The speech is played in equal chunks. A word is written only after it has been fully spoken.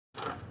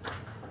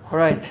All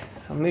right,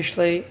 so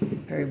Mishlei,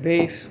 very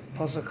base,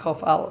 Pasuk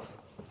Chaf Aleph.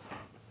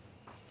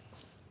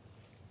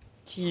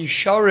 Ki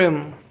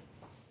Yisharim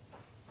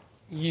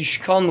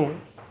Yishkanu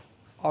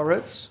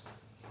Aretz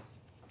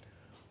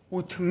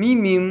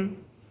Utmimim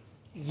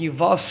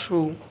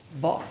Yivasru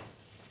Ba.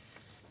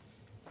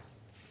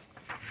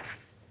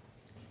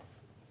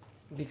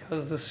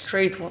 Because the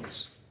straight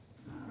ones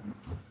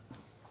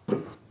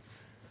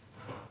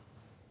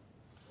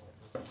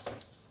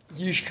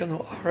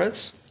Yishkanu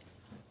Aretz,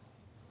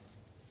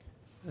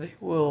 they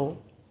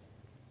will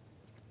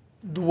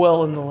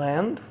dwell in the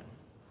land.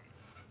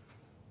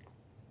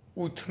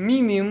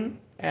 Utmimim,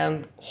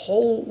 and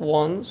whole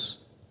ones,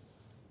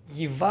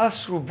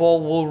 Yivasru Ba,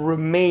 will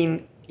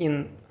remain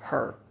in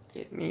her,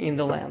 in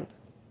the land.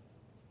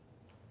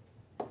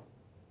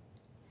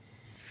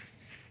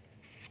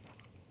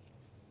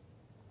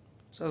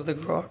 Says the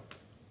Gra.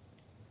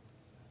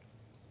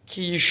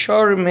 Ki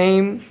Yisharim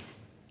Heim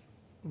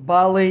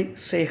Balei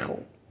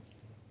Seichel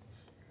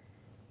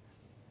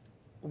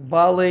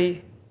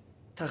Balei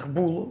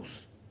Tachbulos.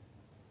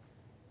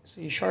 So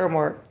Yisharim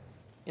are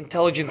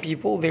intelligent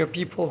people. They're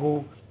people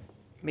who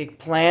make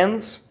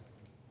plans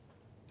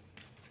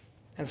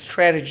and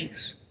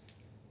strategies.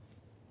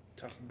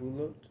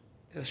 Tachbulot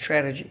is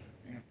strategy.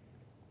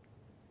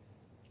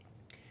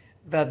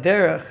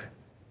 Vaderech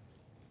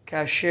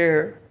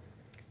kasher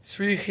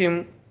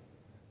tzrichim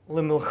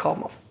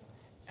lemilchama,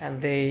 and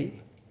the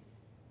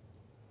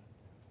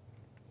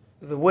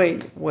way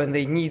when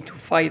they need to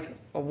fight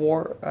a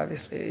war,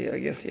 obviously, I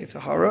guess it's a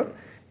hara,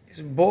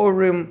 is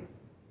borim,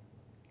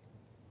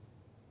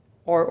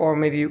 or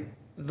maybe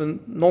the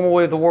normal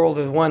way of the world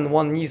is when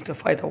one needs to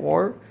fight a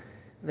war,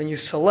 then you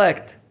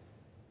select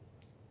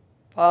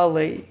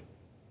balei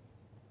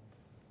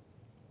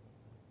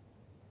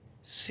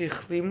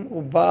sichlim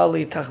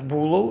ubali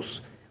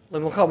tachbulos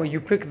lemilchama. You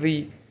pick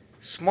the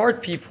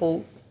smart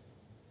people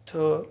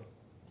to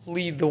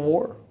lead the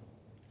war,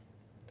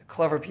 the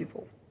clever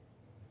people.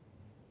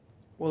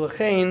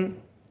 Ulechein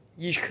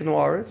yishkanu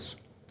aretz.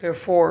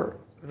 Therefore,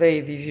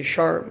 these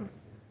Yisharim,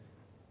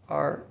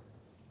 are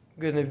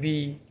going to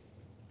be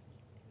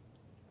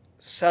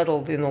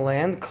settled in the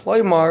land.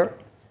 Kloimar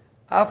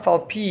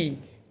afal pi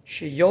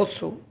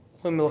sheyotzu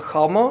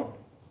lemilchama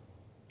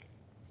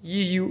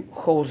yiyu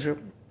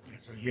chozrim.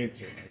 So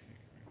Yetzu.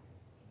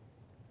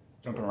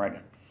 Jumping right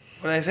in.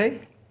 What did I say?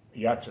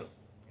 Yatsu.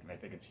 And I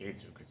think it's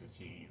Yetzu because it's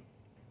Yiyu.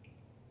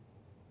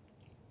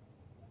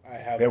 I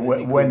have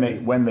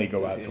When they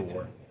go out to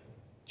war.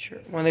 Sure.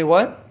 When they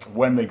what?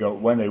 When they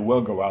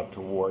will go out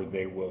to war,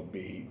 they will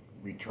be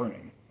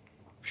returning.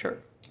 Sure.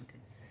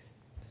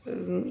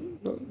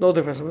 No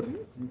difference.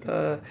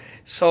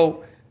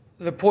 So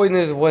the point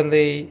is, when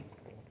they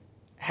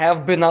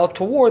have been out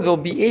to war, they'll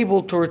be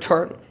able to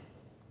return.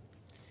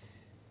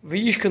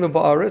 V'yishkanu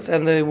ba'aretz,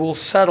 and they will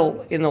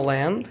settle in the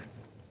land.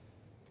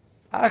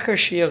 Achar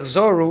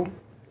she'yachzoru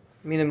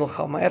min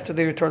ha'milchama, after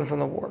they return from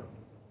the war.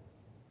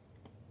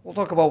 We'll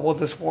talk about what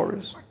this war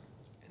is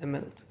in a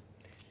minute.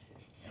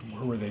 And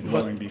where were they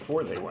dwelling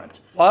before they went?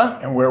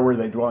 What? And where were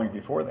they dwelling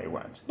before they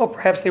went? No,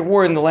 perhaps they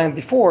were in the land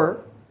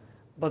before,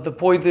 but the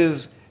point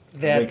is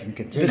that They can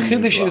continue the to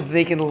chiddush dwell. is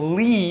they can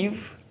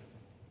leave,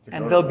 To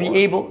and go they'll to be war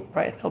able,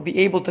 right? They'll be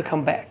able to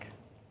come back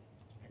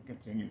and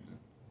continue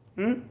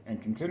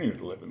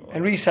to live in the land.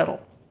 and resettle.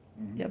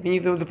 Yeah,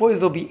 meaning the point is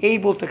they'll be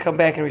able to come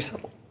back and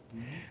resettle.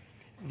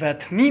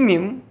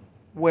 Vatmimim,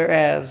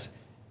 whereas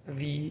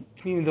the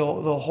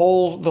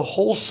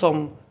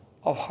wholesome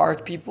of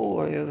heart people,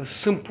 or the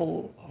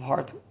simple of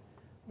heart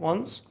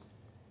ones,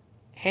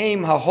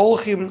 heim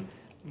haholchim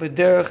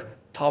b'derech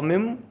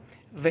tamim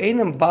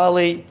ve'enam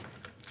balei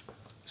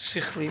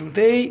sichlim.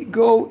 They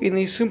go in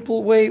a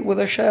simple way with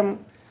Hashem,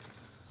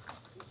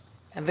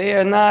 and they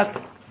are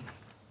not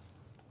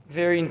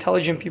very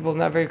intelligent people,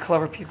 not very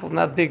clever people,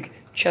 not big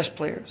chess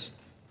players.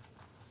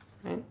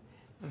 Right?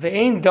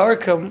 Ve'en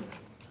darkam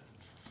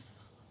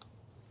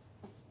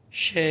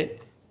she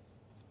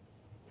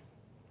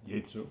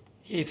Yetzu.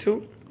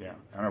 yitzu, Yeah.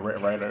 And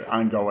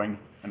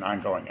an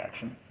ongoing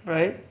action.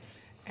 right?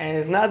 And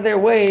it's not their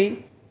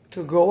way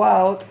to go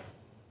out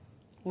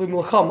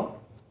limilchama.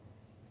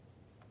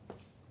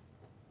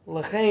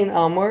 L'chein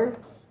amar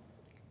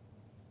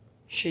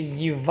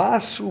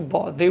sheyivasu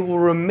ba, they will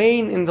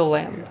remain in the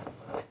land.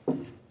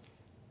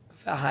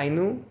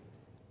 V'hainu.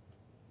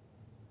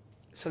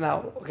 So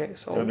now, okay,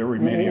 So they're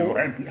remaining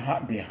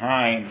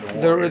behind the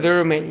war. They're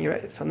remaining,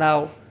 right? So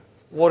now,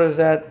 what is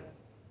that?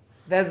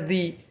 That's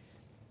the.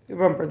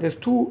 Remember, there's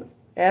two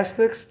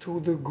aspects to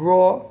the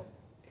Gra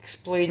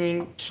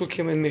explaining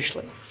Psukim and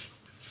Mishlei.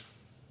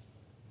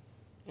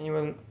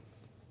 Anyone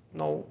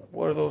know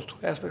what are those two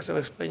aspects of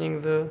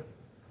explaining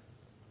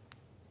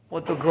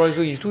what the Gra is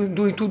doing? He's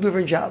doing two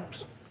different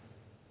jobs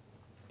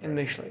in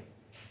Mishlei.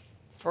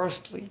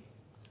 Firstly,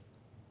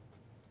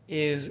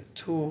 is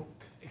to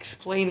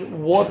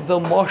explain what the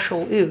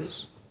mashal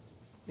is.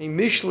 The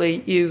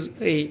Mishlei is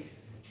a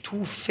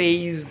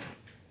two-phased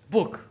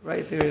book,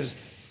 right?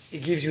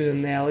 It gives you an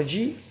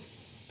analogy,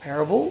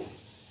 parable,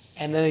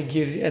 and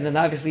then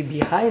obviously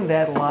behind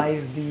that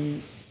lies the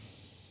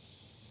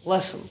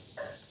lesson.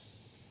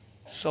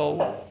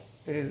 So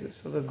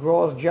the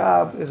Gro's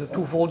job is a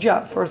twofold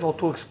job. First of all,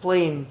 to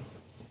explain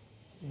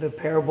the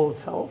parable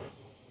itself,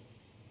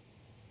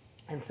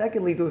 and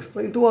secondly, to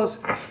explain to us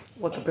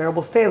what the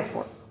parable stands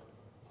for.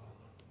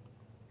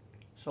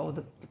 So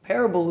the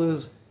parable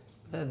is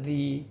that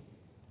the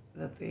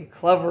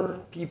clever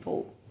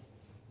people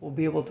will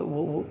be able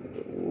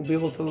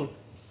to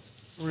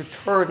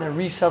return and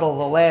resettle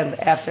the land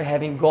after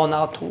having gone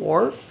out to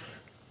war,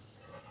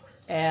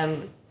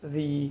 and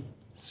the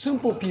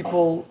simple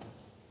people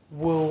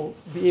will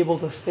be able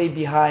to stay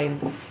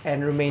behind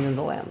and remain in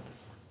the land.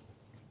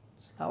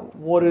 So now,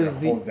 what is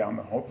the hold down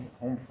the home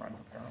front,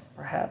 apparently.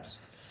 perhaps?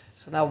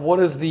 So now, what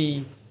is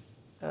the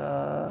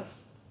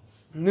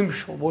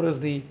nimshal? What is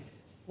the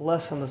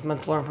lesson that's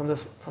meant to learn from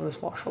this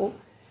mashal?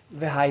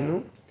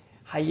 V'hainu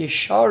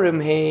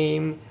hayesharim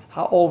heim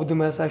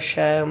ha'ovdim es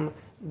Hashem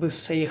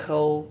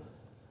b'seichel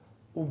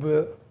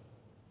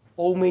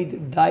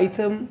ube'omed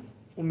daitem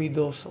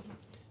umidosam.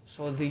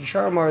 So the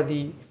Yesharim are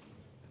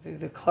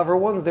the clever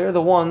ones. They're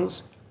the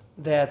ones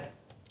that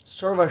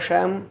serve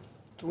Hashem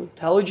through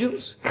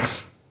intelligence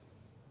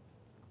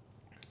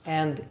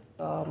and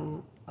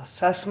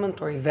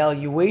assessment or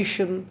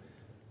evaluation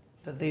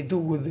that they do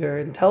with their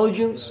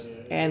intelligence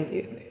and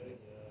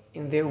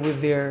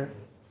with their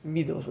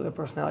midos, with their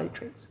personality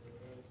traits.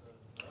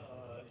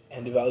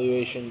 And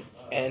evaluation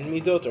and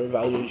midot, or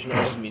evaluation of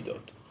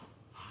midot?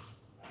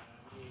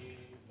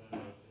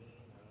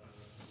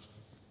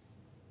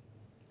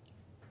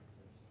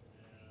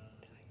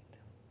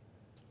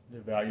 The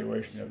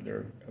evaluation of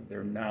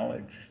their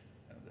knowledge,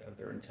 of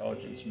their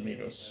intelligence,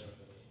 mitos.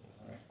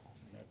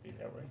 Would that be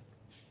that way?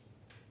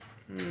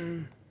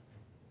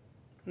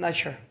 Not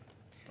sure.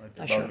 Or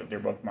they're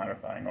both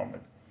modifying Omed.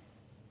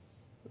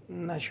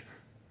 Not sure.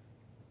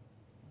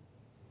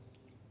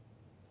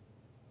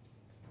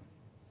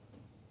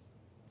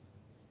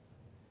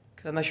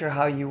 Because I'm not sure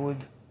how you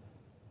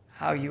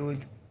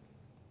would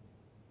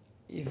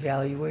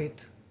evaluate,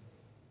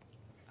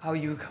 how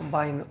you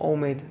combine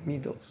Omed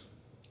Midos.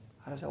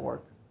 How does that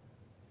work?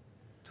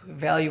 To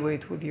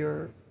evaluate with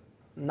your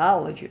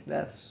knowledge,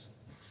 that's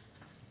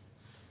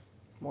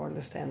more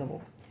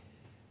understandable.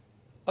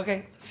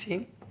 Okay, let's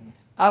see.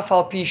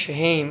 Afal pi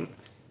shehem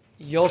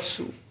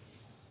yotsu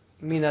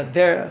min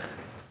haderech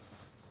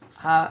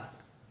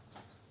ha-mitzua,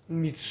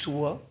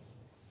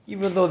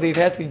 even though they've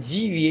had to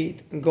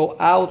deviate and go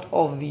out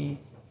of the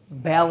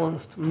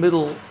balanced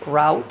middle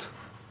route,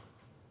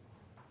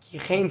 ki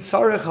chen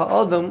tzarech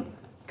ha'adam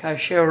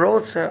kasher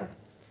rotze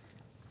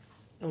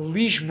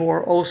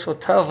lishbor also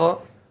tava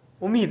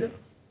umida.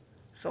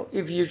 So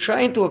if you're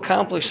trying to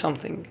accomplish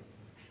something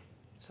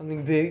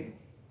big,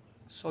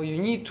 so you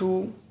need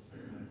to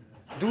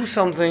do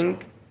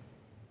something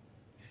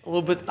a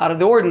little bit out of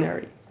the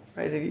ordinary,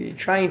 right? If you're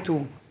trying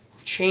to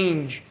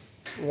change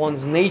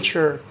one's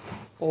nature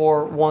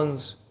or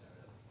one's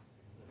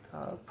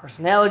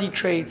personality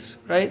traits,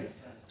 right?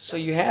 So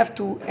you have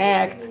to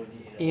act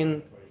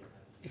in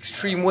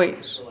extreme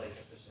ways.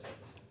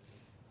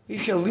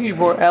 Isha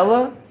lishbor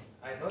ella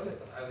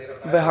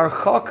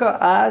beharchaka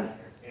ad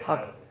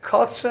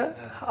hakotze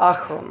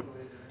ha'achron.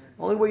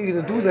 The only way you're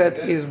going to do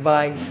that is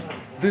by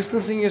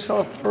distancing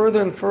yourself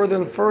further and further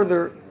and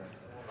further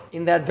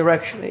in that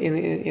direction,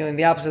 in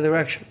the opposite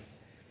direction.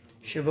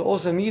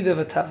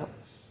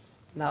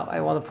 Now,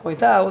 I want to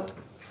point out,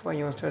 before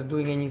anyone starts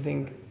doing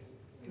anything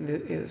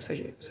in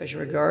such a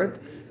regard,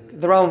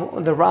 the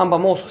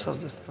Rambam also says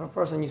this. If a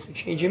person needs to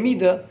change a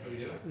midah,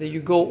 that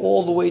you go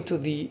all the way to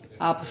the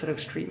opposite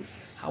extreme.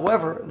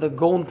 However, the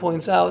Gaon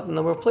points out in a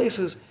number of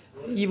places,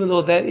 even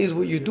though that is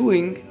what you're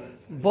doing,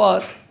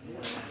 but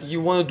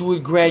you want to do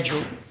it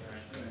gradually.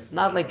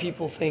 Not like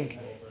people think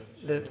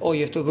that,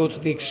 you have to go to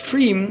the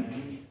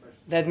extreme,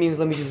 that means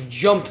let me just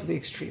jump to the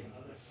extreme.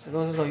 So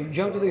no, you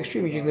jump to the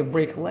extreme, you're just going to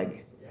break a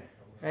leg,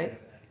 right?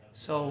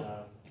 So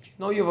if you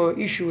know you have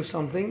an issue with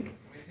something,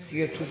 so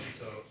you have to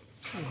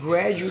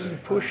gradually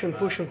push and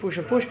push and push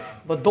and push,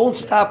 but don't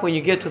stop when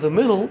you get to the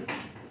middle,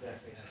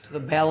 to the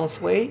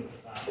balanced way.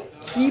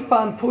 Keep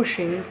on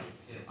pushing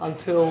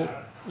until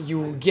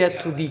you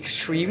get to the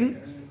extreme.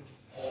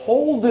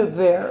 Hold it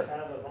there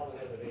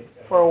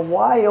for a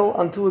while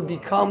until it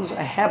becomes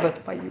a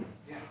habit by you,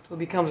 until it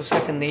becomes a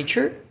second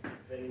nature,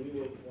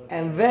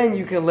 and then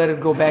you can let it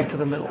go back to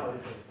the middle.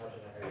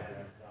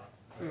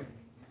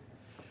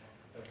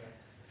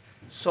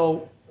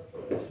 So,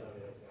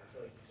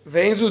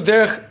 ve'en zu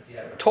derech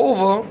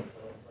tova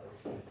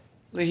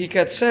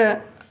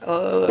lehikatzeh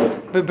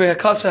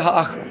bebehakatzeh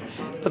ha'achron.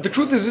 But the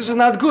truth is, this is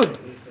not good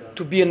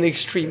to be in the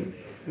extreme.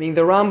 I mean,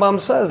 the Rambam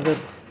says that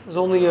there's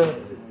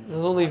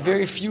only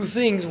very few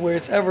things where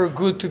it's ever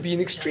good to be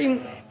in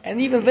extreme, and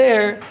even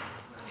there,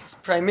 it's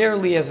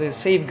primarily as a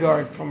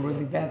safeguard from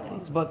really bad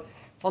things. But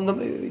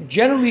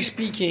generally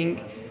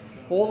speaking,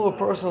 all of a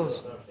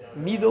person's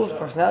midos,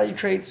 personality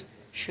traits,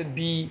 should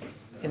be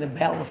in a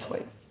balanced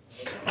way.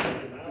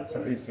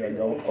 So he's saying,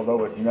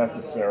 although it's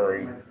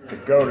necessary to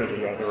go to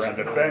the other end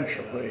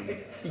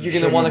eventually, You're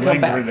gonna want to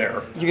come linger back.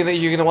 there.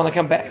 You're gonna want to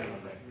come back.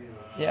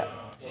 Yeah.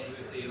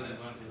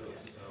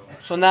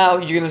 So now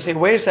you're gonna say,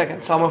 wait a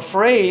second. So I'm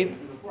afraid.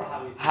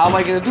 How am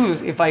I gonna do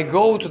this? If I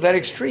go to that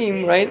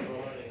extreme, right?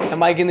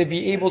 Am I gonna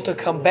be able to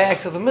come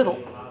back to the middle,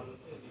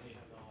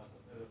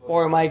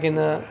 or am I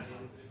gonna,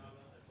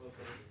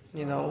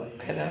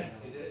 kind of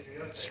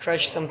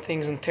stretch some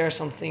things and tear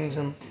some things,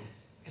 and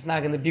it's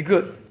not gonna be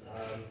good.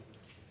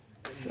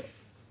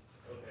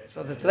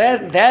 So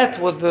that's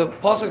what the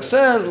pasuk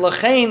says.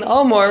 Lachain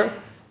Amar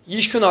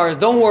Yishkanar.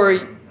 Don't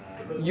worry,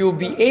 you'll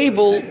be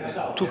able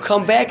to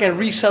come back and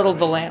resettle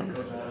the land.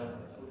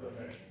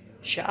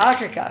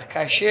 She'achakach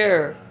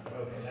kasher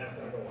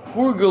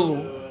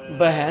hurgalu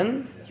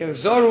behen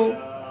yachzaru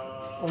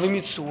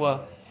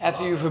limitzua.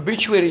 After you've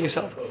habituated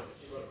yourself.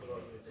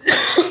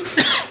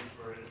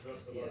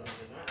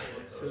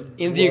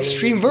 In the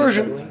extreme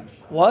version,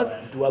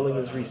 what? Dwelling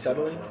is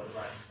resettling.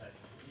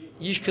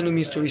 Yishkanu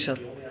means to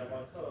resettle.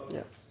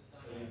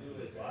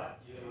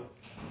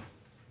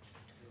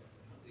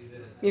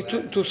 Yeah.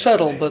 To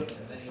settle, but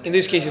in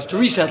this case it's to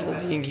resettle,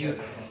 meaning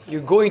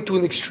you're going to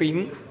an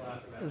extreme.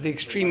 The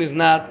extreme is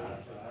not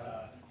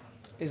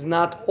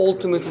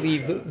ultimately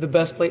the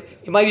best place.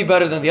 It might be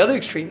better than the other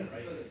extreme,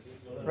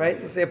 right?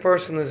 Let's say a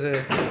person is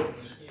a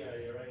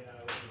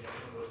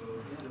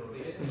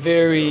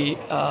very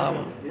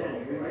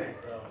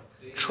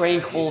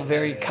tranquil,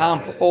 very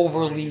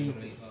overly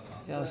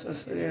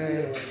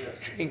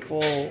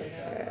tranquil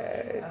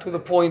to the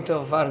point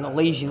of, I don't know,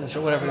 laziness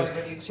or whatever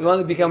it is. So you want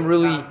to become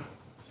really,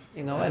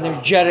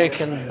 energetic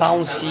and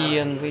bouncy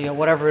and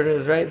whatever it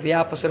is, right? The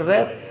opposite of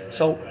that.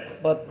 So,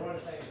 but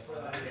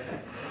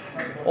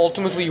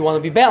ultimately you want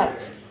to be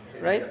balanced,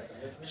 right?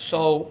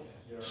 So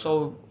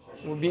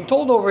we're being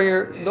told over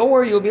here, don't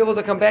worry, you'll be able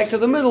to come back to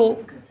the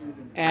middle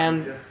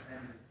and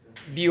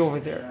be over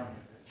there.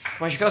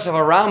 Kamashikasav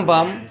a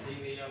Rambam,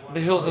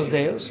 Behilchos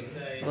Deos,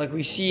 like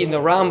we see in the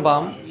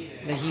Rambam,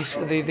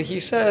 that he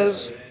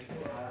says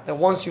that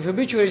once you've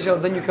habituated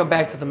yourself, then you come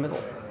back to the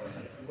middle.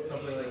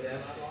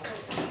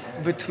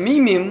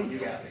 V'tmimim,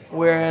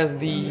 whereas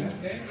the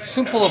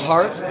simple of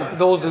heart,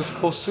 those that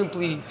go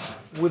simply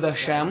with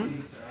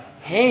Hashem,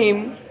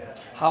 Heim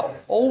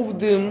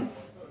ha'ovdim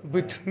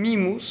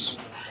b'tmimus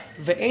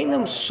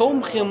ve'enam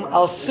somchim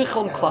al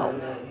sichlam klal.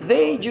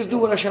 They just do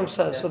what Hashem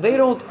says, so they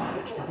don't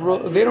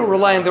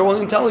rely on their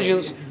own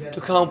intelligence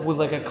to come up with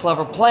like a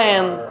clever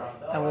plan.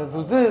 I'm going to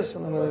do this,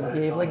 and I'm going to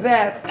behave like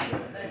that.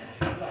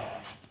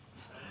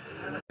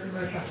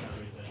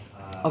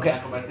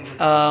 Okay.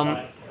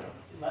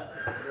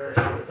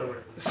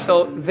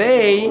 So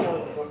they,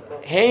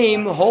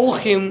 Heim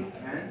holchim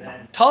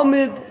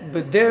tamid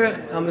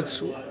b'derech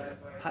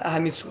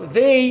hamitzvah.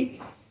 They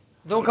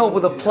don't come up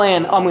with a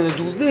plan. I'm going to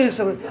do this.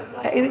 I'm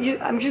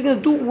just going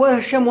to do what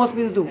Hashem wants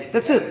me to do.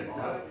 That's it.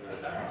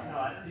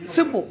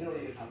 Simple.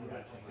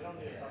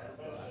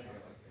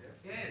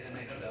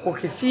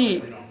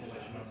 Ukefi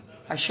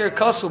Asher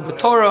kasu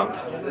b'Torah,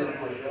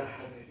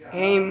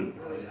 Heim,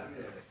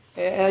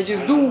 and I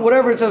just do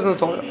whatever it says in the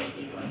Torah.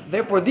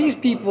 Therefore, these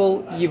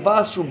people,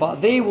 Yivasruba,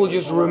 they will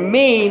just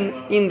remain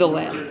in the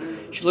land.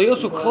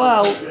 Shloyotzu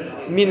klal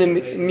mina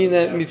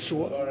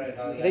mitzua.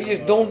 They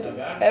just don't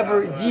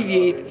ever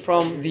deviate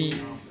from the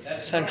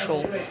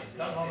central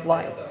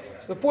line.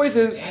 So the point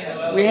is,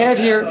 we have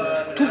here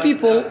two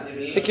people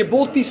that can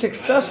both be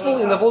successful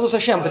in the Avodas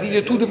Hashem, but these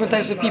are two different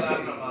types of people.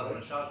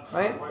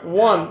 Right?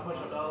 One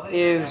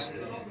is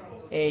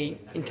a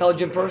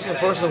intelligent person, a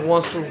person who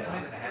wants to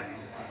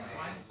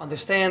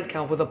understand,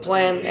 come up with a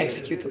plan,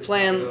 execute the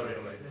plan,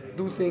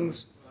 do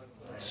things.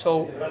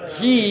 So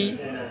he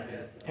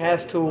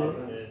has to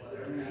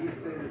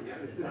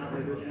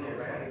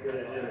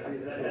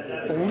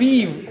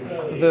leave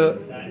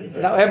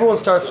now everyone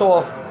starts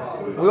off,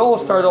 we all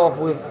start off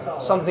with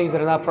some things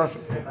that are not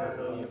perfect.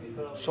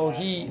 So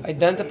he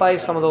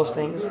identifies some of those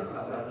things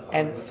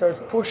and starts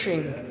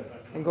pushing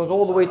and goes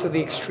all the way to the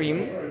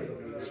extreme,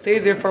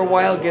 stays there for a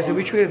while, gets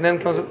habituated,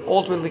 and then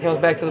ultimately comes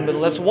back to the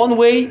middle. That's one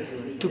way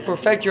to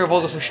perfect your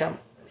avodas Hashem.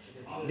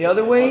 The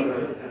other way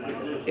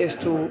is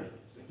to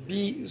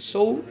be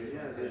so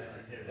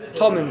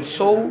tamim,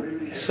 so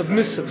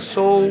submissive,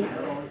 so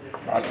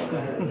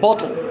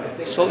bottled,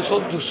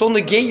 so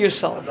negate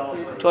yourself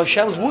to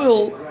Hashem's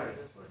will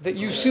that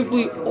you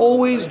simply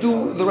always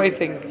do the right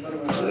thing.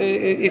 So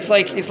it's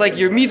like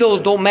your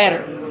midos don't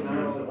matter.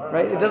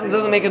 Right? It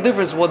doesn't make a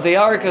difference what they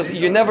are because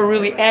you're never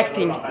really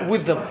acting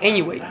with them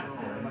anyway.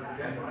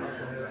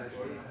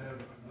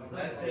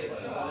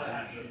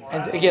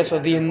 And again, so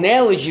the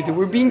analogy that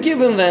we're being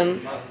given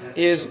then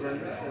is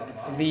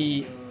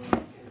the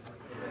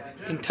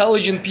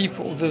intelligent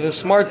people, the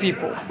smart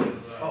people,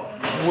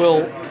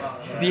 will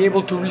be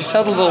able to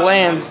resettle the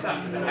land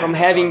from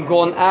having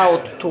gone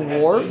out to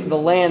war. The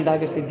land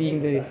obviously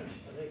being the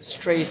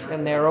straight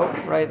and narrow,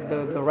 right,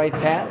 the right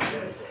path.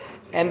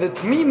 And the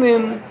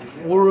Tmimim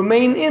will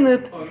remain in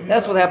it.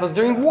 That's what happens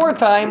during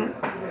wartime.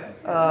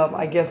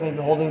 I guess maybe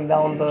holding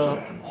down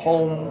the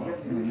home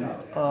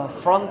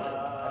front.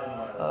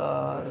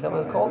 Is that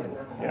what it's called?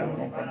 Yeah,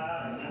 home front.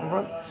 Home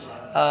front.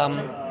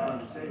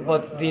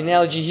 But the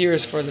analogy here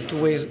is for the two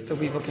ways that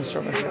people can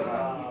serve Hashem.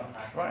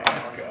 Right.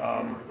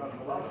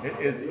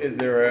 Is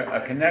there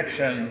a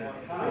connection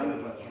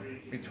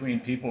between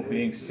people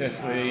being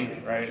sickly,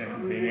 right,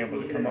 and being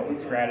able to come up with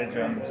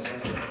stratagems,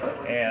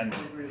 and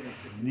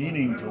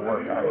needing to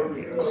work out their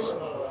views?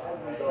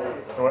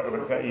 So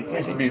what's that? He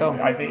seems to be. so.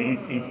 I think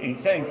he's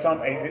saying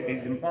something.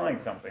 He's implying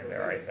something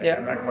there. I think. Yeah.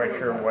 I'm not quite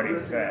sure what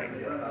he's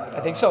saying.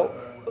 I think so.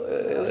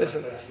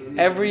 Listen,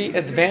 every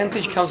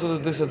advantage comes with a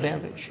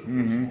disadvantage,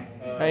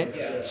 right?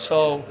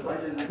 So,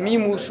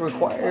 Tmimus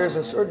requires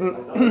a certain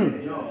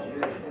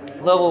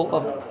level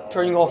of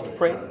turning off the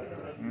brain,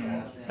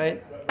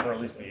 right? Or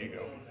at least the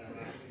ego.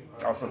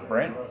 Also the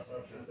brain.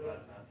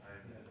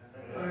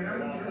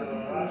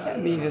 I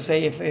mean to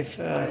say if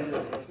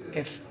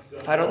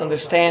I don't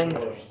understand,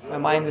 my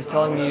mind is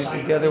telling me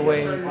the other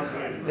way.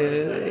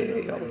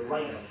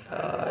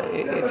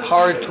 It's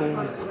hard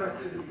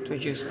to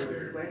just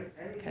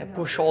kind of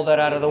push all that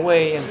out of the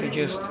way and to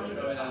just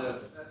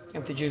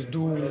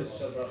do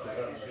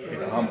Be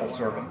a humble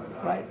servant.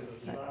 right.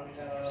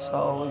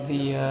 So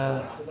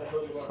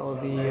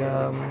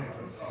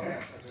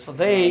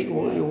they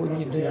will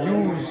need to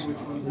use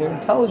their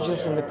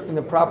intelligence in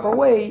the proper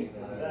way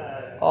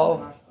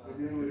of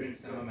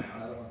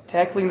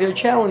tackling their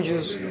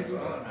challenges.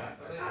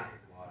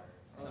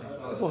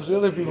 Most the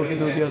other people can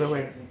do it the other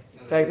way.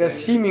 In fact, that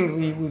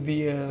seemingly would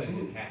be a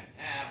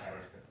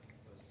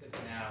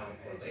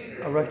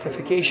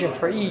rectification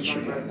for each.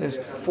 There's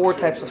 4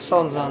 types of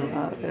sons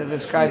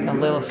described on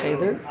Leila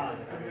Seder,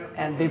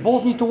 and they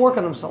both need to work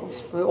on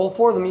themselves. All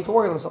 4 of them need to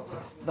work on themselves.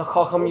 The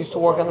Chacham needs to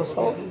work on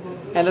himself,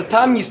 and the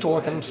Tam needs to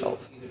work on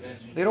himself.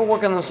 They don't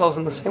work on themselves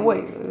in the same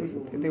way.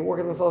 They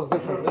work on themselves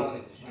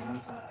differently.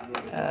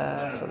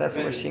 So that's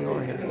what we're seeing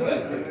over here.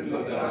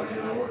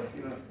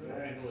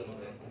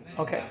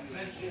 Okay.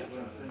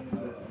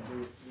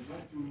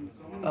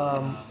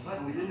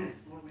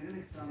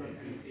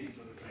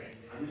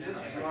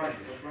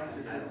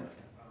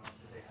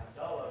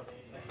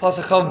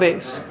 Pasuk Chav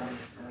Beis.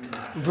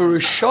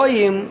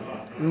 V'rishoyim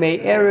may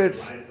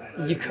eretz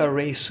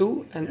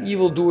yikaresu, and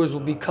evildoers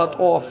will be cut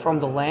off from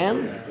the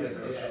land.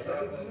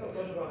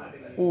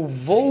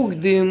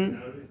 Uvogdim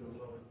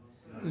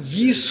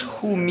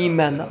yischu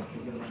mimena,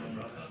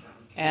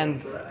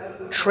 and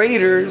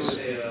traitors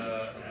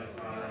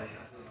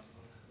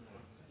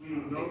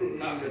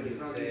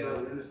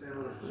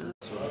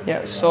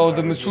so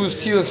the Mitzvah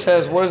Tzila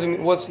says, what does it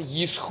mean? What's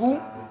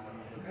yischu?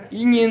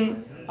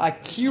 Inyan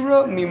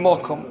akira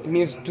mimokom. It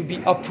means to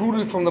be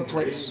uprooted from the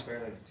place.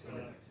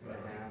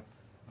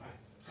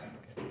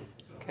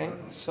 Okay,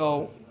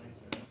 so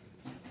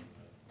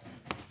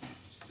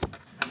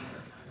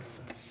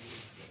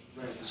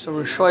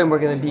Rishoyim are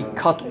going to be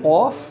cut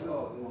off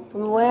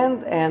from the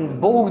land, and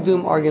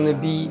Bogdim are going to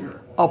be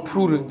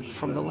uprooted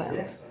from the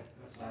land.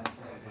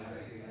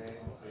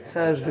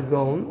 Says the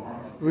Gaon,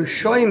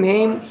 Rishoyim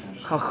heim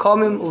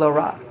chachamim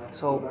lara.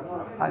 So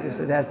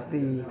obviously that's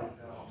the.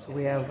 So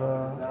we have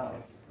the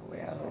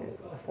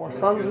 4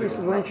 sons we just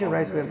mentioned,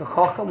 right? So we have the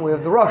chacham, we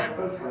have the Rosh.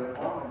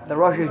 The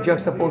Rosh is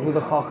juxtaposed with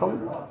the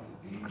chacham,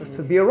 because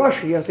to be a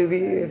Rosh you have to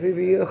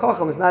be a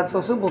chacham. It's not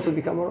so simple to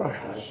become a Rosh.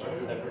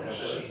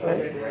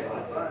 Right?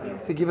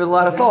 To give it a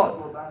lot of thought.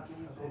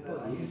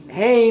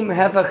 Haim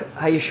Hevach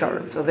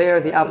HaYesharim. So they are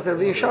the opposite of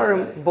the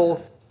Yesharim,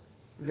 both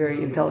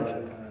very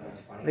intelligent.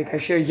 The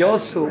Kasher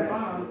Yotsu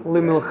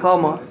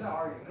Limilchama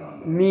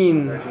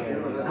Min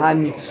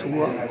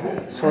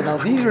HaMitzvah. So now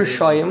these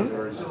Rishayim,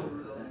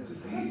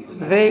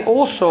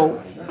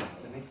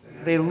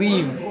 they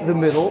leave the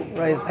middle,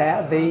 right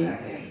path. They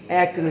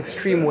act in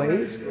extreme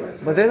ways,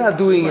 but they're not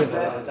doing it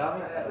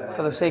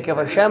for the sake of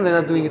Hashem.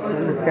 They're not doing it to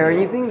repair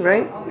anything,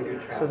 right?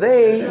 So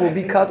they will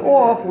be cut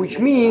off, which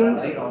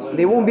means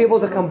they won't be able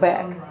to come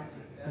back.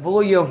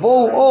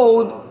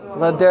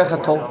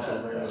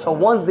 So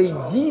once they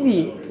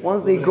deviate,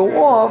 once they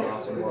go off,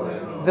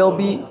 they'll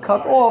be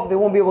cut off. They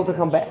won't be able to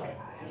come back.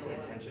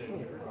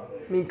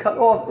 I mean, cut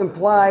off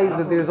implies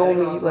that there's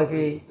only like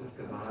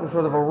some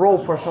sort of a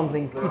rope or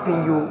something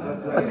keeping you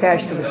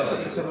attached to this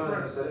place.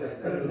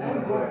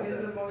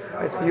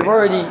 Right, so you've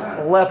already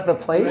left the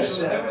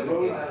place,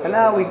 and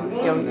now we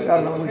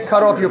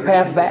cut off your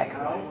path back,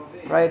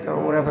 right,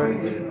 or whatever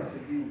it is,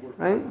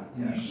 right?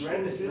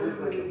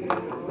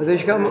 So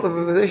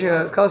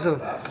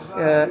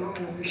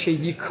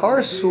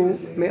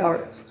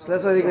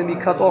that's why they're going to be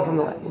cut off from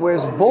the land.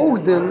 Whereas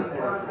Bogdim,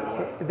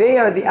 they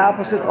are the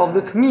opposite of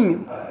the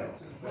Tmimim.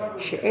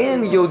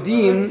 She'en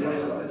Yodim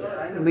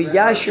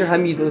liyashir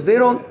hamidos. They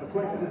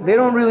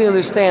don't really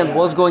understand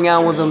what's going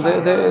on with them.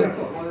 They're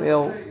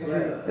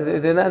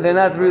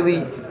not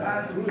really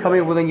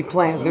coming up with any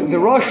plans. The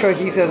Rosh,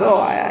 he says,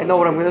 I know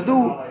what I'm going to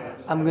do.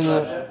 I'm going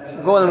to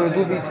go and I'm going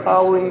to do these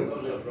following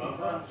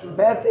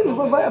bad things,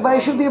 but I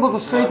should be able to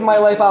straighten my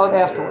life out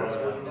afterwards.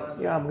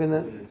 I'm going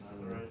to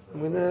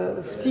I'm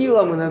gonna steal,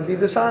 I'm gonna be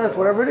dishonest,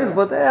 whatever it is,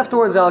 but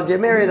afterwards I'll get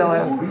married,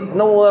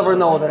 no one will ever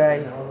know that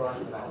I,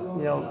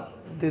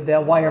 did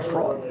that wire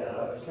fraud,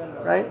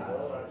 right?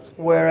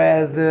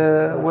 Whereas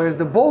the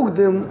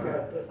Bogdim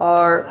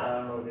are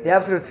the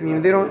absolute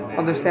Tmim, they don't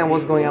understand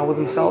what's going on with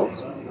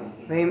themselves.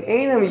 They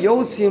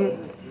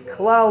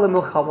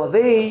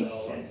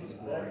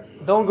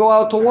don't go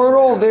out to war at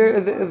all,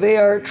 they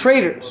are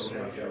traitors.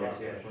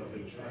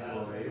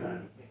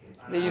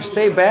 They just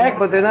stay back,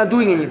 but they're not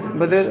doing anything.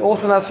 But they're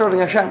also not serving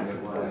Hashem.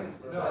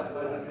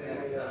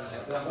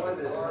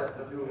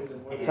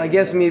 So I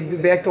guess maybe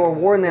back to our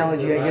war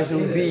analogy, I guess it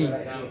would be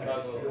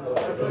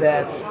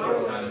that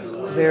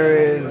there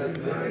is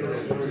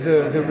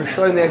the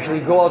Rishonim, they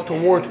actually go out to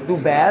war to do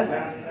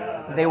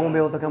bad. They won't be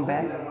able to come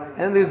back.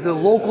 And there's the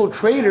local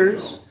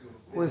traders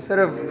who, instead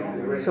of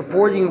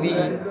supporting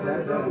the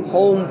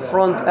home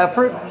front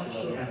effort,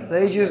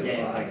 they just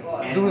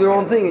do their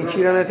own thing and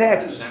cheat on their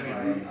taxes.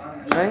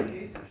 Right?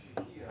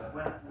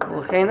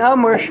 They're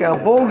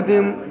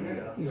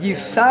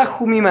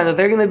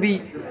going to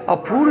be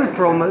uprooted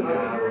from it,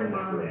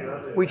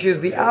 which is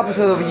the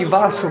opposite of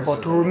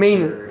yivasruba, to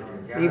remain in it.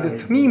 And the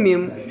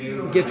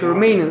tmimim get to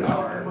remain in it.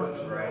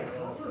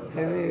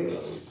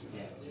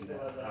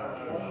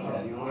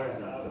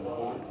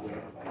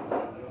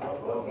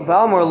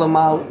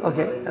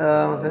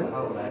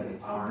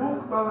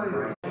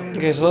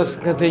 Okay, so let's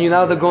continue.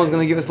 Now the Gaon is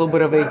going to give us a little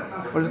bit of a,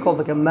 what is it called,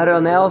 like a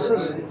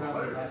meta-analysis?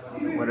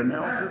 What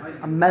analysis?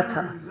 A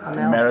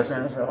meta-analysis.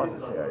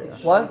 Meta-analysis,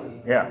 yeah. What?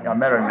 Yeah, a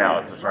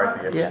meta-analysis,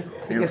 right? Yeah,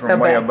 take View a from step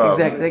way back. above.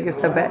 Exactly, take a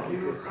step back.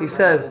 So he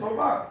says,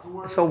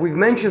 so we've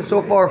mentioned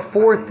so far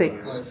 4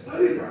 things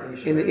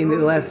in the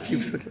last few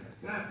psukim.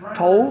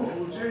 Tov,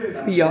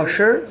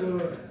 Yasher,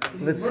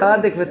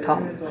 V'tzadik,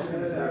 V'tam.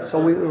 So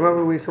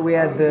we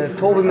had the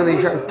Tov and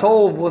Yasher.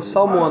 Tov was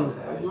someone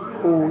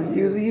who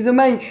he's a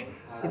mensch.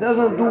 He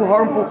doesn't do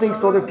harmful things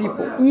to other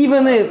people,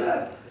 even if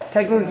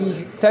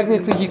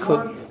technically he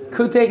could.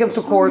 Could take him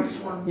to court.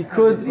 He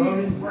could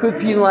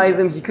penalize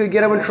him. He could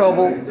get him in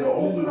trouble,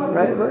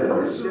 right?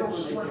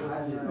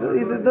 But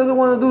he doesn't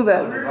want to do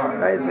that,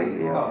 right? So,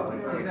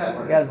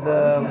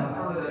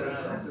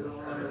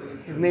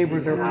 his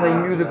neighbors are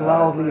playing music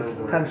loudly. It's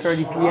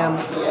 10:30 p.m.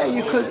 Yeah,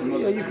 you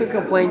could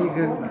complain.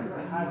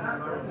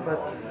 But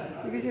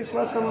you could just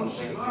let them.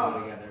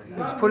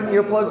 Just put in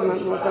earplugs and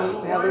let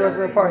them have the rest of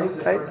their party,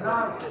 right?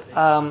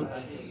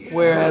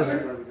 Whereas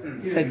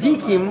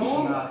tzaddikim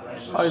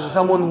is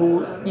someone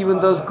who even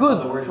does good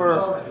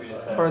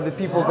for the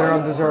people that are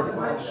undeserving,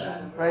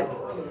 right?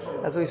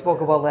 That's what we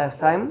spoke about last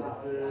time.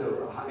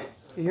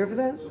 You here for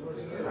that?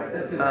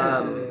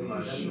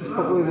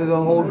 Spoke with the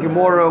whole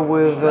Gemara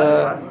with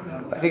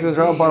I think it was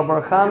Rav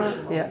Bar Chana.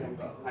 Yeah.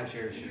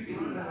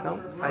 No.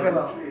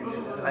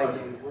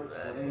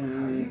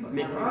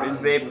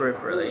 Very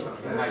peripherally.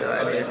 So I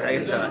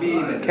guess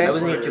Okay. I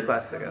wasn't here 2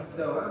 classes ago.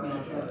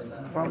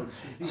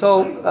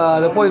 So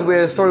the point is, we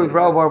had a story with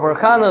Rav Bar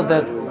Chana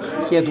that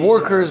he had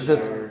workers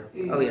that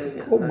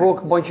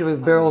broke a bunch of his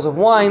barrels of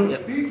wine,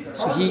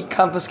 so he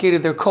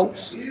confiscated their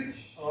coats.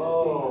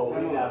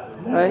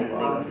 Right?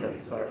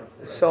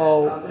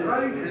 So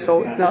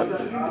now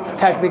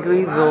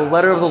technically the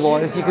letter of the law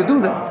is he could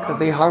do that because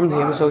they harmed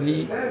him, so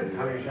he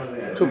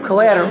took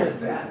collateral.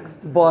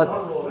 But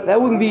that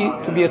wouldn't be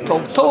to be a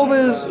tov. Tov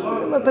is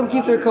let them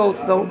keep their coats.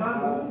 Don't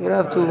you don't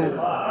have to.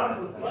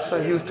 So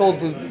he was told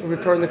to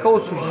return the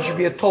coats, so he should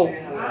be a tov.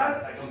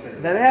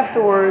 Then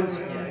afterwards,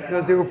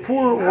 because they were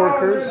poor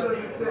workers,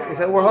 he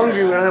said, "We're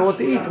hungry. We don't know what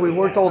to eat. We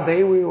worked all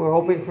day. We were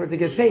hoping for it to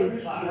get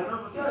paid."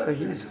 So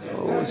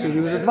he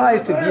was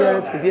advised to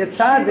be a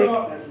tzaddik,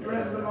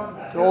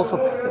 to also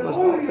pay them as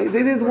well.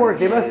 They did work.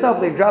 They messed up.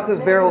 They dropped his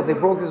barrels. They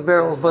broke his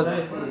barrels, but he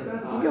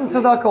gave them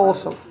tzedakah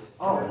also.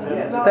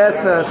 So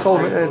that's Tov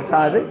and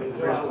Tzaddik.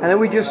 And then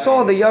we just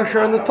saw the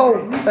Yasher and the Tov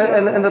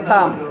and the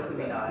Tam.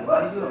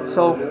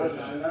 So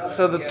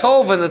the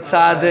Tov and the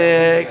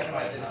Tzaddik,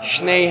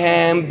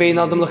 Shneihem, Bein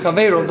Adam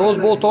L'Chaveiro, those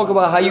both talk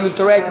about how you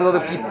interact with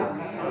other people.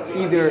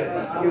 Either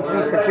you at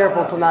least are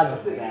careful to not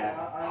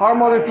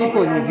harm other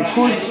people if you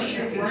could,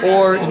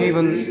 or you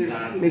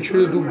even make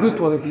sure to do good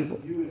to other people.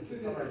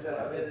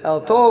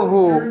 El Tov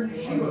hu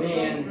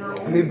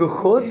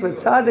mibechutz,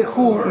 v'Tzaddik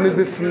hu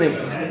mibifnim.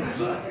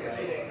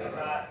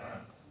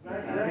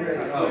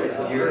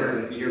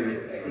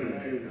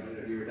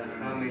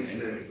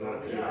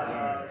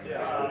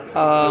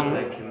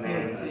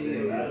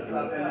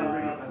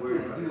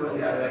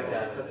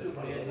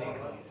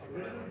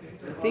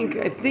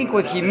 I think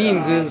what he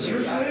means is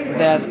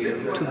that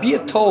to be a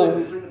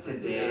tov,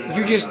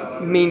 you just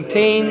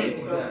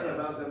maintain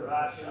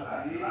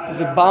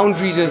the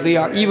boundaries as they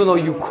are, even though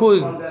you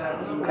could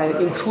kind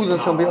of intrude on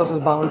somebody else's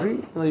boundary,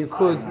 you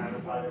could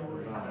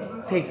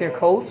take their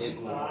coats,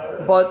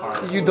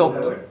 but you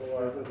don't.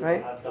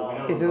 Right?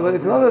 It's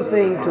another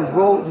thing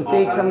to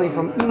take something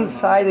from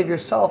inside of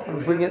yourself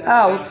and bring it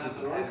out.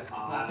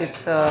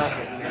 It's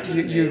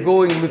you're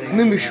going with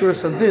nimishur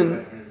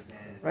sadin,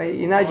 right?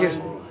 You're not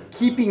just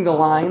keeping the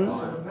line.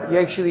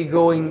 You're actually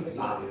going.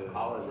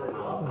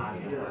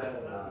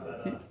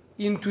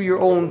 into your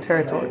own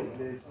territory.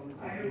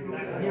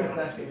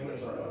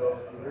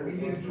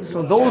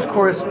 So those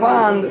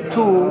correspond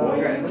to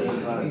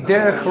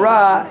Derech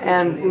Ra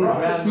and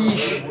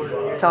Ish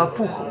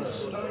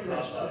Tafuchos,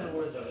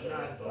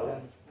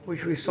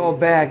 which we saw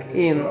back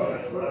in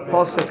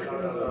Pasuk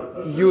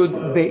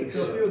Yud Beis.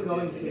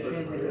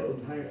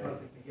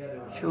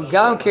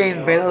 Shugam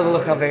Kein Ben Adam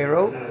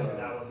L'Chaveiro.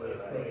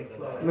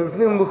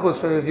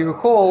 So as you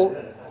recall,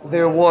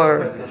 there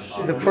were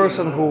the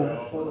person who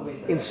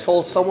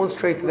insults someone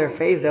straight to their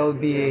face. That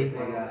would be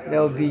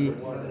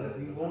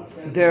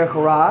Derech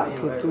Ra,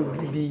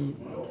 to be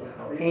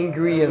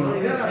angry and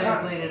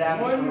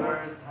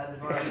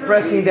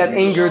expressing that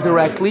anger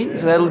directly.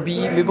 So that'll be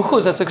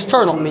Mibuchuz, that's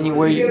external, meaning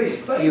where you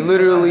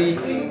literally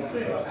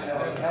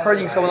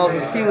hurting someone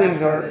else's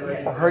feelings or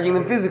hurting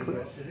them physically.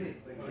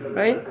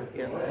 Right?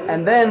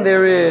 And then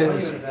there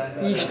is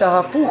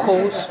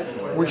Ishtahafuchos,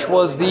 which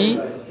was the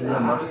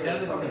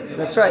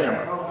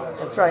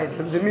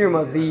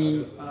Mirma,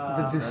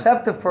 the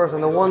deceptive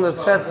person, the one that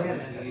sets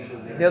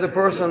the other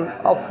person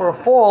up for a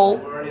fall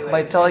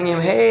by telling him,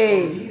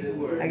 hey,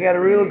 I got a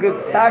real good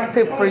stock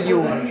tip for you,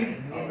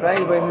 right?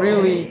 But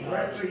really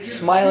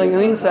smiling on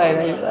the inside.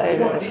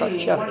 I saw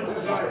Jeff,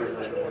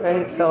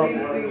 right? So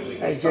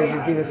I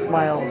just give a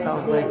smile.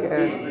 Sounds like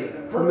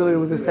familiar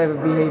with this type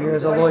of behavior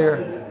as a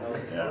lawyer.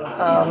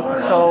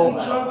 So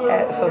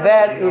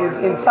that is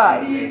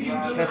inside.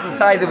 That's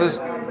inside of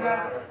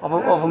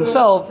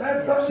himself.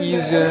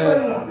 He's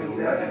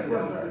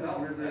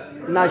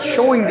not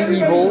showing the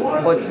evil,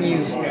 but he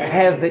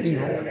has the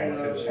evil.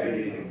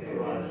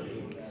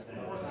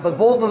 But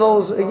both of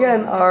those,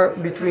 again, are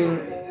between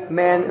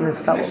man and his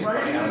fellow.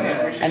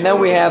 And then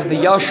we have the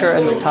Yasher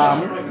and the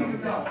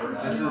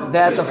Tam.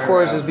 That, of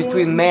course, is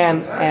between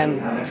man and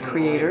his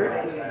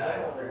creator.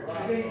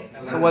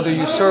 So whether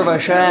you serve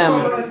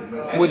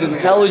Hashem with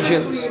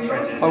intelligence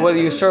or whether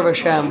you serve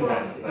Hashem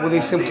with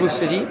a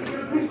simplicity.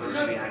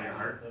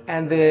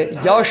 And the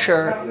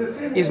Yasher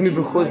is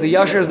Mibuchuz. The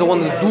Yasher is the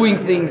one that's doing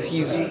things.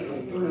 He's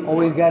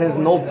always got his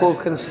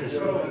notebook and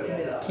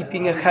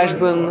keeping a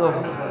cheshbon of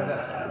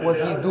what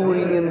he's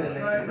doing and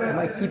am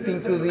I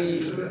keeping to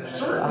the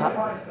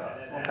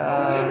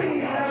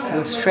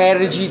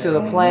strategy, to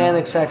the plan,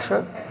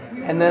 etc.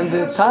 And then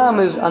the Tam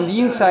is on the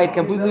inside,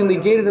 completely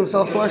negated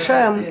himself to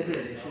Hashem,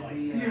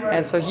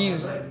 and so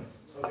he's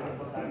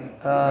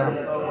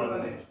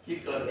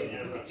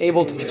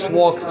able to just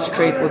walk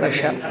straight with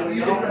Hashem.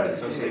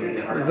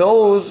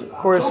 Those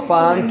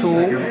correspond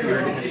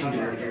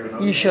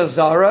to Isha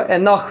Zara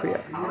and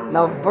Nachria.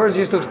 Now, first,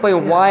 just to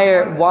explain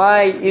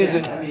why is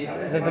it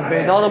that the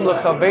Ben Adam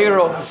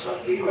L'Chaveiros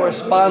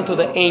correspond to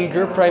the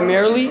anger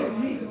primarily,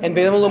 and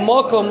Ben Adam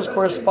L'Mokoms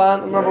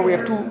correspond. Remember, we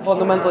have two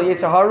fundamental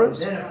Yetzer Haras,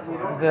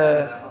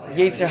 the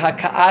Yetzer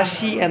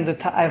HaKa'asi and the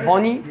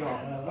Ta'avoni.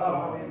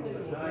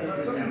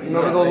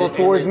 Remember those what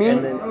two words mean?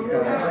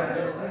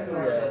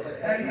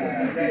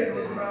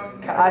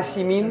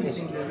 Ka'asi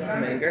means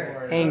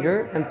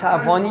anger, and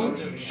Ta'avoni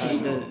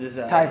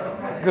type.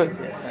 Good.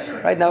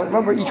 Right now,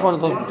 remember each one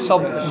of those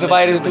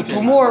subdivided into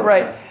two more,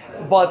 right?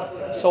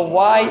 But so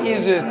why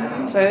is it?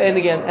 So and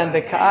again, and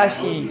the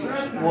Ka'asi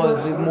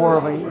was more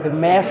of the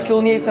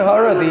masculine Yetzer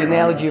Hara, the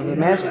analogy of the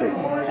masculine,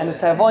 and the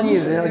Ta'avoni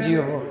is the analogy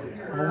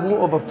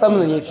of a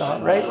feminine Yetzer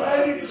Hara,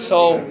 right?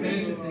 So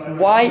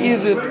why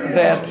is it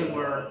that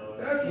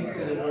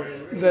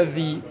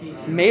the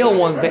male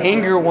ones, the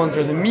anger ones,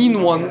 or the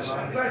mean ones,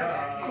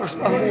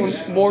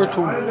 correspond more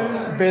to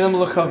Ben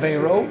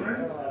L'Chaveiro,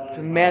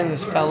 to man and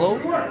his fellow,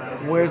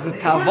 whereas the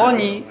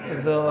Ta'avoni,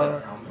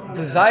 the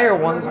desire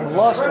ones, the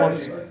lust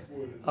ones,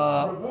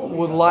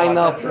 would line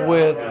up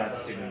with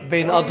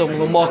Ben Adam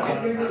L'Makom.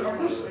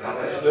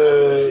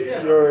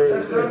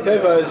 Your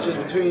teva is just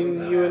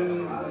between you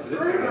and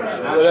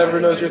whatever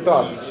knows your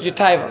thoughts. Your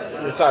taiva.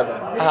 Your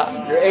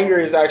taiva. Your anger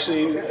is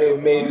actually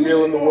made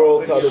real in the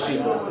world to other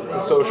people. It's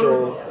a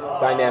social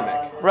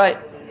dynamic. Right,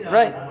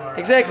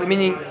 exactly.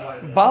 Meaning,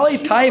 Bali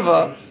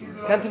taiva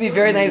tend to be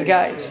very nice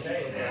guys,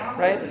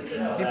 right?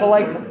 People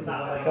like them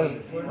because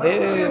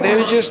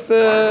they're just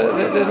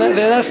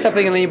they're not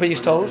stepping on anybody's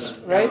toes,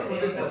 right?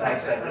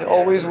 They're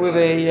always with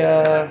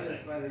a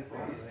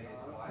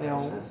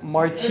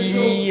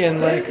martini and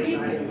like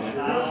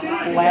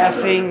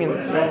laughing and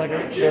like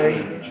a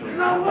very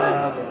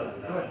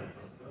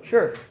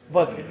sure.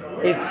 But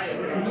it's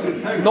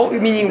no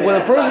meaning when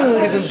a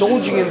person is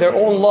indulging in their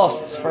own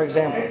lusts, for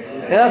example,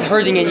 they're not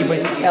hurting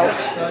anybody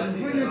else,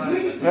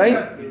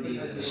 right?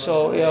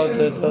 So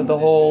the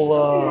whole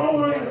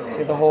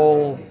say the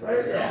whole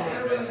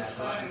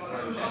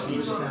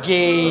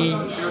gay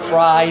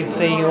pride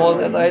thing, all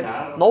that, right?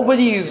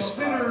 Nobody's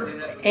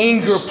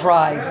anger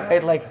pride,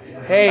 right? Like,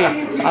 hey,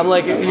 I'm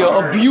like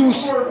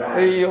abusive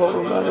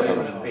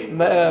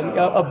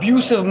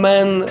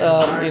men,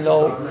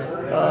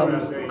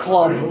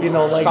 club,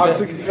 like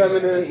toxic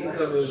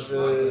feminism is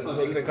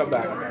making a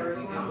comeback.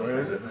 What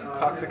is it?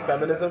 Toxic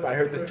feminism. I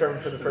heard this term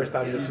for the first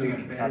time this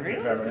week. Toxic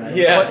feminism.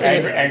 Yeah,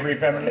 angry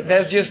feminism.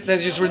 That's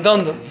just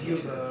redundant.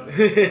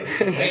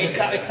 It's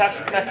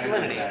toxic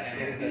masculinity.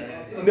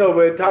 No,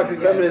 but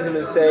toxic feminism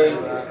is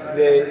saying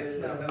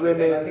that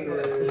women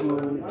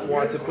who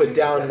want to put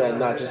down men,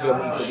 not just become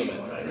equal to men.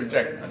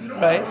 Reject.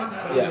 right?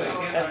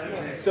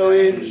 Yeah. So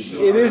it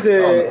is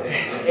a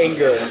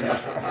anger.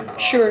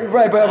 Sure,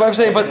 right. But I'm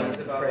saying, but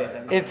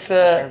it's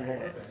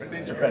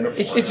These are kind of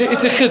it's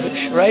a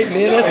chiddush, right? I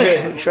mean, that's a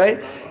chiddush,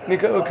 right?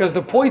 Because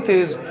the point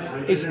is,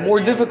 it's more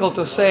difficult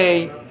to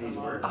say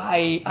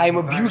I'm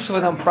abusive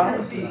and I'm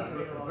proud,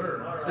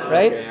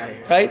 right?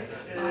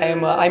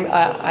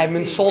 I'm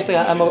insulting.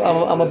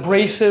 I'm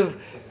abrasive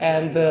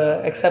and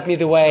accept me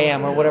the way I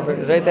am or whatever it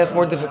is, right? That's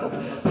more difficult.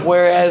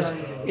 Whereas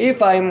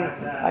if I'm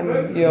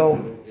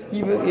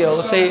even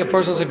let's say a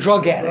person's a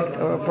drug addict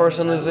or a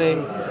person is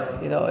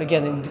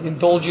again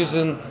indulges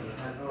in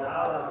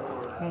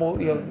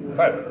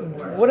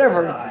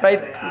whatever,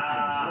 right?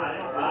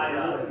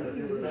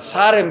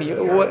 Sodomy,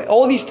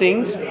 all these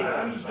things.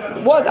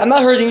 What? I'm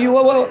not hurting you.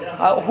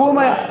 Who am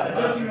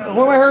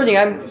I hurting?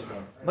 I'm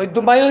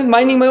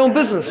minding my own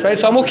business, right?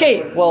 So I'm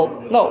okay. Well,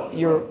 no,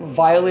 you're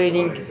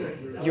violating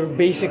your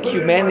basic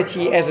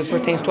humanity as it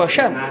pertains to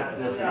Hashem.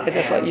 And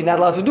that's why you're not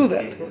allowed to do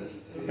that.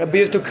 But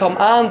you have to come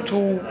on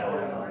to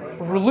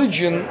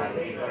religion.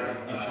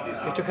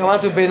 You have to come on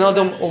to Ben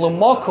Adam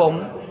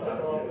Ulamakom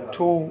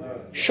to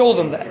show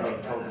them that,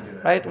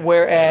 right?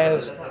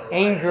 Whereas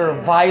anger,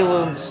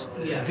 violence,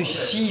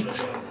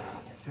 deceit,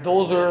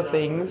 those are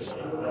things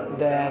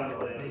that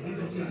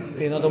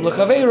Ben Adam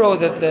Lechaveiro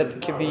that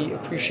can be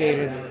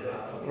appreciated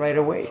right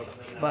away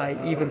by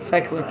even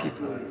secular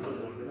people.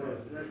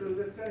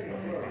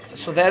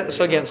 So that's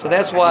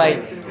why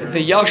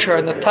the Yashar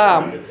and the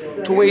Tam,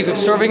 two ways of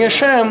serving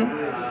Hashem,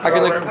 are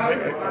going to.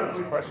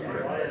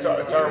 So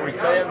are we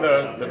saying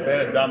the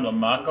Ben Adam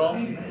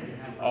Lamakom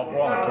all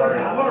fall in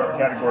the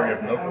category of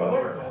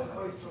Nukba?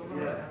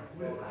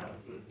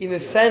 In the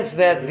sense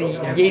that the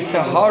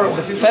Yetzirah,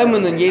 the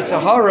feminine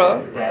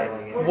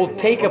Yetzirah, will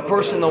take a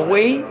person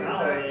away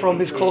from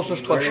his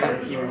closeness to Hashem.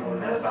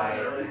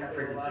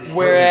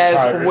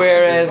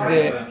 Whereas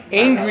the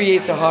angry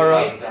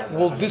Yetzirah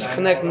will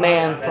disconnect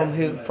man from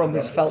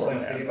his fellow.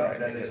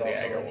 The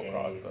anger will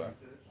cause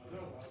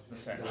the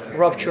sanction.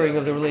 Rupturing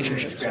of the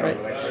relationships, right?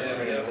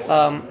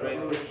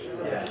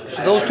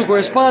 So those two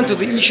correspond to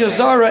the Isha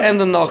Zara and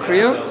the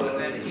Nachriya.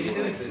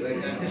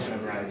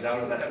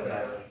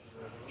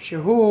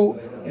 Shehu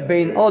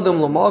bein Adam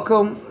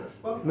lamakom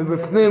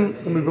mibifnim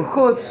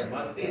umibechutz.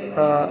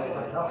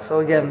 So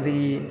again,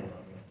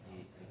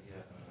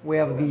 we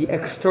have the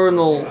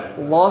external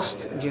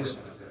lust, just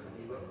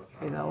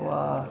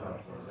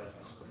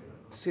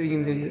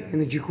sitting in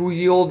the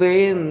jacuzzi all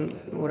day and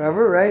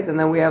whatever, right? And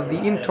then we have the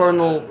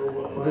internal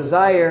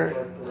desire,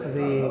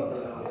 the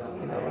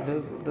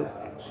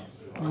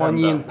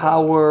money and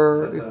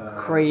power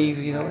craze,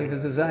 the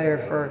desire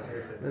for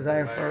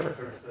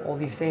all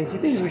these fancy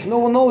things, which no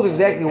one knows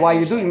exactly why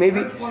you're doing.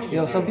 Maybe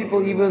some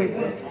people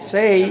even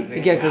say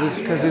again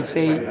because it's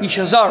a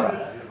Isha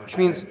Zara, which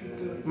means,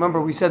 remember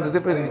we said the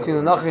difference between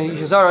the Nachri and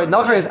Isha Zara.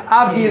 Nachri is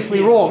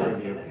obviously wrong.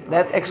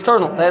 That's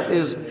external. That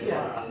is,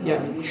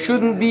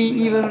 shouldn't be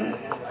even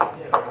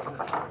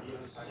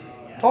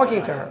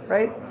talking to her,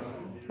 right?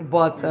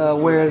 But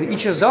whereas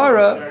Isha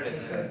Zara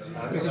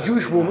is a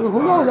Jewish woman,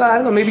 who knows? I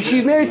don't know. Maybe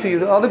she's married to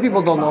you. Other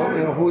people don't know,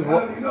 who's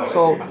what.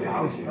 So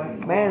this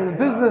man in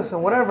business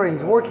and whatever, and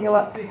he's working a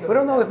lot. We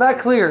don't know. It's not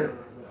clear.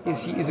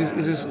 Is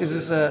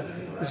this a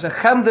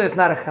chemda? It's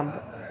not a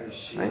chemda,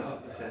 right?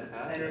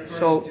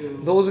 So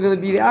those are going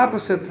to be the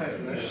opposite.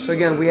 So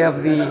again, we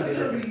have the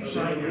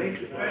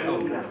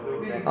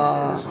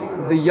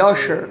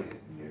yasher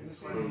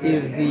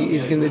is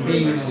going to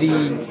be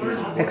the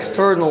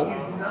external.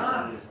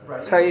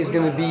 Sorry, is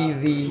going to be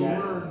the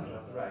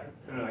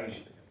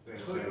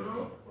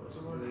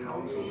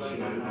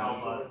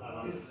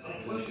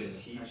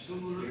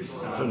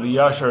So the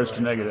Yashar is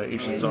connected to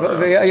Isha Zara.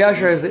 The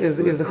yasher is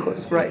the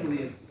chutz, right?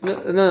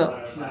 No.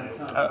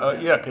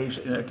 Yeah,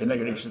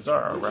 connected to Isha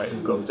Zara, right?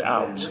 It goes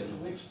out.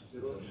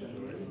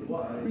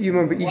 You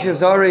remember, Isha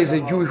Zara is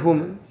a Jewish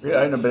woman. Yeah,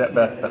 I know, but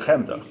that's the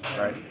Chemda,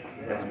 right?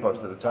 As opposed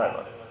to the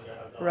Tyler.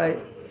 Right.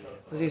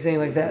 Was he saying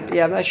like that?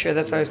 Yeah, I'm not sure.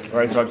 That's what I was.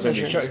 Right, so I'm saying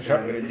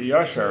the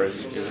Yashar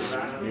is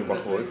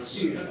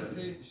Mibachutz.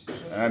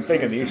 And I'm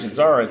thinking the Isha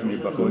Zara is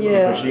Mibachutz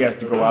because she has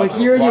to go out. But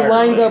here you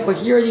lined up, but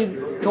here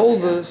you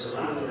told us.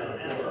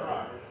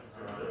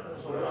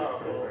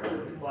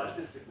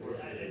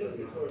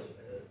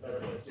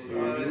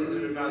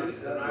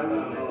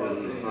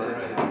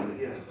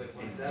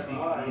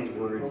 These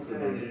words to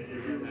them.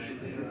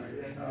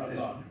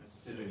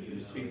 You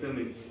speak them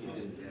and you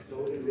just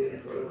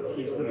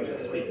teach them and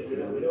just speak them.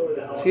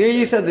 So here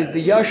you said that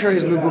the yasher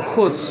is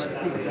mebuchutz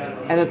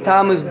and the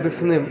tam is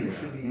bifnim.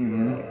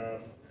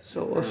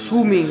 So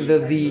assuming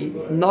that the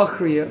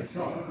nachriya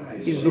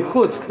is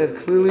bechutz, that's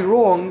clearly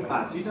wrong,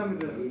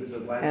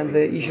 and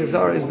the Isha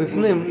Zara is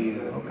bifnim,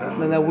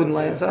 then that wouldn't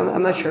lie. So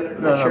I'm not sure.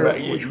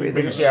 Which way.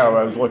 But you see how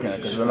I was looking at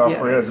it, because the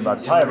nachriya is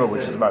about taiva,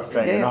 which is about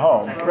staying in the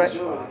home. Right. I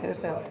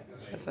understand.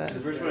 That's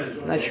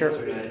right. Not sure.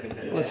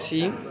 Let's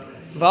see.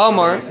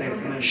 V'amar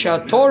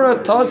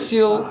shaTorah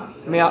tatzil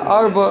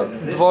me'arba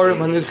dvarim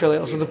hanizkar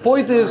leil. So the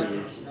point is,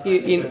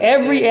 in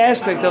every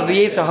aspect of the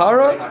Yetzer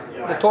Hara,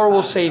 the Torah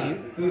will save you.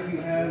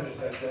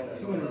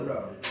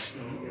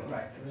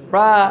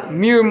 Ra,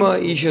 Mirma,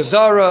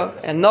 Ishazara,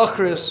 and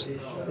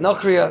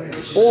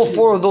Nachria, all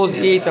four of those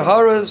Yetzer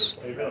Haras.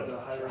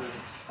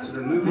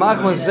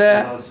 Machma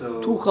zeh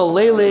tuchal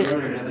leilech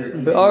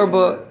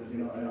be'arba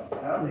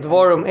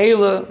dvarim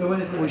eila,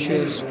 which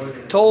is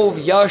Tov,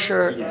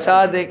 Yasher,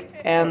 Tzadik,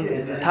 and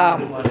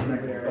Tam.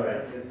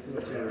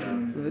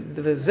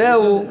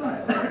 V'zeu,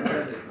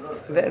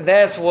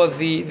 that's what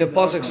the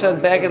pasuk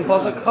said back in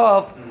pasuk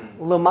Chav,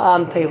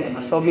 L'ma'an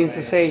Telech. So it means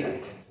to say,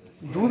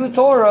 do the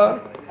Torah,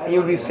 and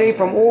you'll be saved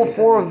from all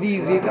four of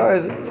these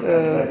Yetzaras,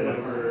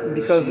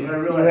 because you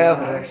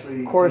have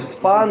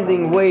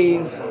corresponding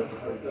ways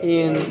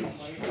in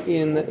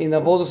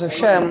Avodas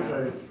Hashem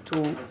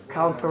to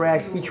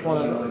counteract each one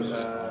of those.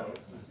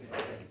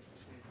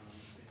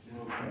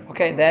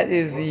 Okay, that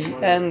is the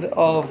end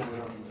of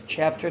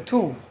chapter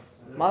 2.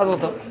 Mazel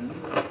tov.